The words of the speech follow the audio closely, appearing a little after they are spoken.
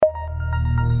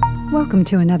Welcome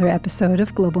to another episode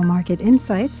of Global Market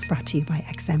Insights, brought to you by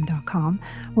XM.com,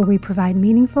 where we provide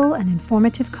meaningful and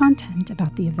informative content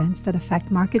about the events that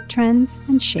affect market trends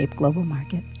and shape global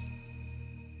markets.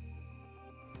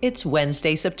 It's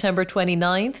Wednesday, September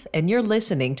 29th, and you're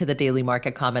listening to the Daily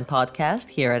Market Comment Podcast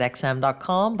here at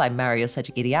XM.com by Mario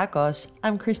Hadjikyriacos.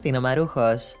 I'm Cristina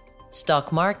Marujos.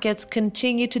 Stock markets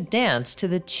continue to dance to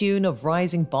the tune of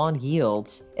rising bond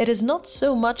yields. It is not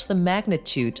so much the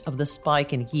magnitude of the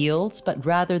spike in yields, but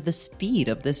rather the speed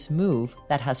of this move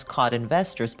that has caught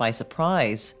investors by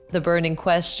surprise. The burning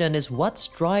question is what's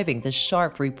driving the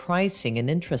sharp repricing in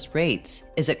interest rates?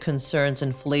 Is it concerns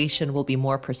inflation will be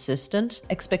more persistent,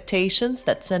 expectations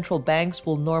that central banks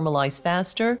will normalize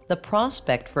faster, the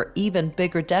prospect for even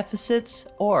bigger deficits,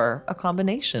 or a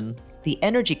combination? The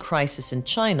energy crisis in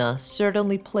China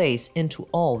certainly plays into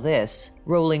all this.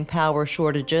 Rolling power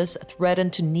shortages threaten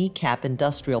to kneecap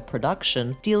industrial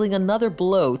production, dealing another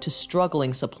blow to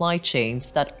struggling supply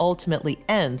chains that ultimately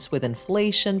ends with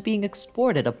inflation being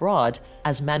exported abroad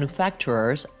as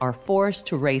manufacturers are forced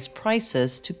to raise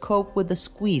prices to cope with the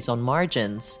squeeze on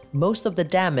margins. Most of the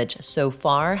damage so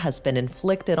far has been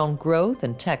inflicted on growth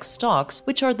and tech stocks,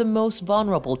 which are the most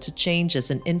vulnerable to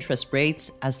changes in interest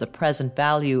rates as the present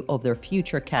value of their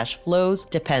future cash flows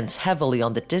depends heavily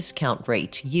on the discount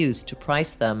rate used to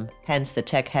price them. Hence, the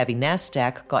tech-heavy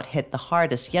Nasdaq got hit the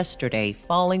hardest yesterday,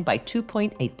 falling by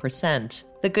 2.8%.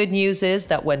 The good news is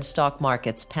that when stock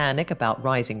markets panic about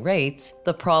rising rates,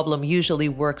 the problem usually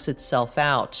works itself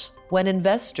out. When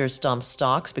investors dump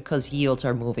stocks because yields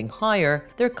are moving higher,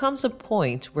 there comes a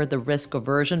point where the risk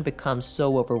aversion becomes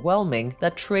so overwhelming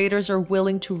that traders are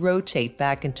willing to rotate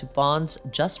back into bonds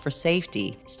just for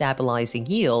safety, stabilizing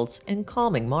yields and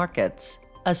calming markets.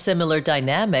 A similar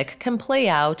dynamic can play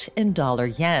out in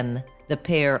dollar-yen. The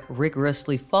pair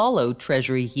rigorously followed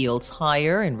Treasury yields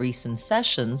higher in recent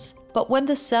sessions, but when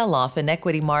the sell-off in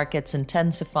equity markets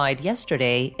intensified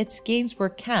yesterday, its gains were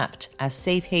capped as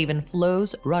safe haven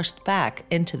flows rushed back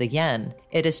into the yen.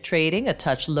 It is trading a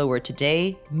touch lower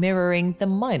today, mirroring the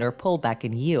minor pullback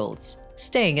in yields.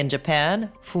 Staying in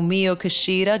Japan, Fumio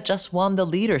Kishida just won the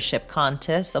leadership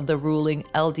contest of the ruling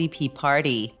LDP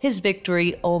party. His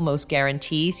victory almost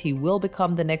guarantees he will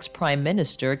become the next prime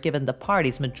minister given the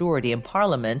party's majority in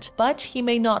parliament, but he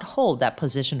may not hold that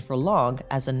position for long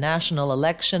as a national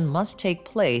election must take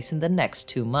place in the next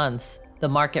 2 months. The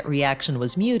market reaction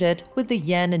was muted, with the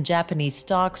yen and Japanese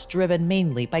stocks driven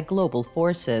mainly by global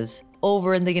forces.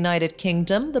 Over in the United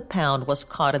Kingdom, the pound was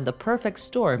caught in the perfect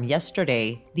storm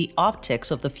yesterday. The optics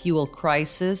of the fuel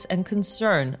crisis and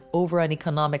concern over an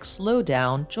economic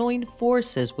slowdown joined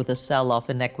forces with a sell-off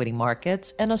in equity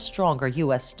markets and a stronger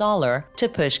US dollar to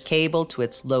push cable to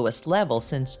its lowest level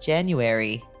since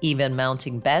January. Even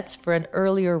mounting bets for an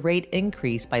earlier rate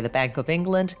increase by the Bank of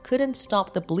England couldn't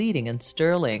stop the bleeding in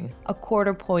sterling. A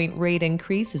quarter-point rate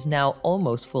increase is now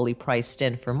almost fully priced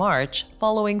in for March,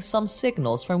 following some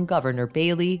signals from Governor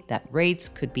Bailey that rates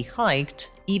could be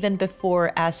hiked even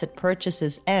before asset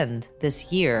purchases end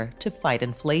this year to fight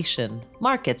inflation.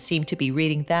 Markets seem to be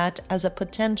reading that as a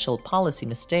potential policy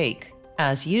mistake.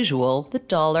 As usual, the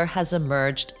dollar has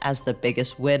emerged as the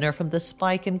biggest winner from the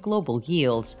spike in global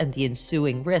yields and the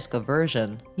ensuing risk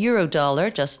aversion.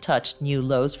 Eurodollar just touched new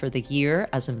lows for the year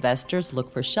as investors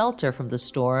look for shelter from the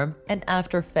storm, and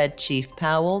after Fed Chief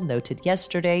Powell noted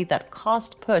yesterday that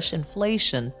cost-push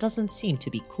inflation doesn't seem to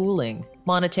be cooling.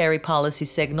 Monetary policy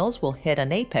signals will hit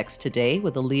an apex today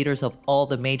with the leaders of all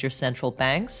the major central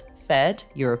banks, Fed,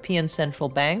 European Central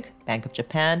Bank, Bank of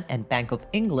Japan, and Bank of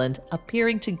England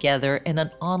appearing together in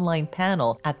an online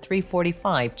panel at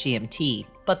 3:45 GMT.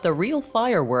 But the real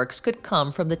fireworks could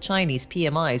come from the Chinese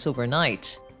PMIs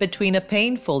overnight. Between a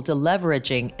painful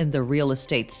deleveraging in the real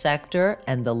estate sector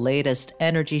and the latest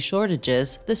energy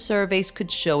shortages, the surveys could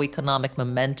show economic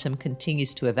momentum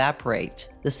continues to evaporate.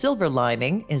 The silver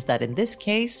lining is that in this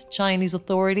case, Chinese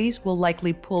authorities will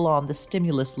likely pull on the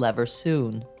stimulus lever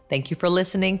soon. Thank you for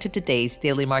listening to today's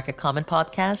Daily Market Comment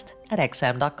Podcast at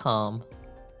XM.com.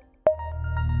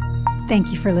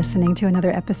 Thank you for listening to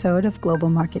another episode of Global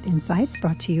Market Insights,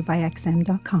 brought to you by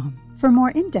XM.com. For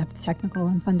more in-depth technical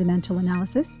and fundamental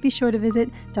analysis, be sure to visit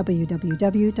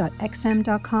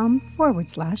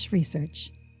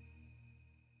www.xm.com/research.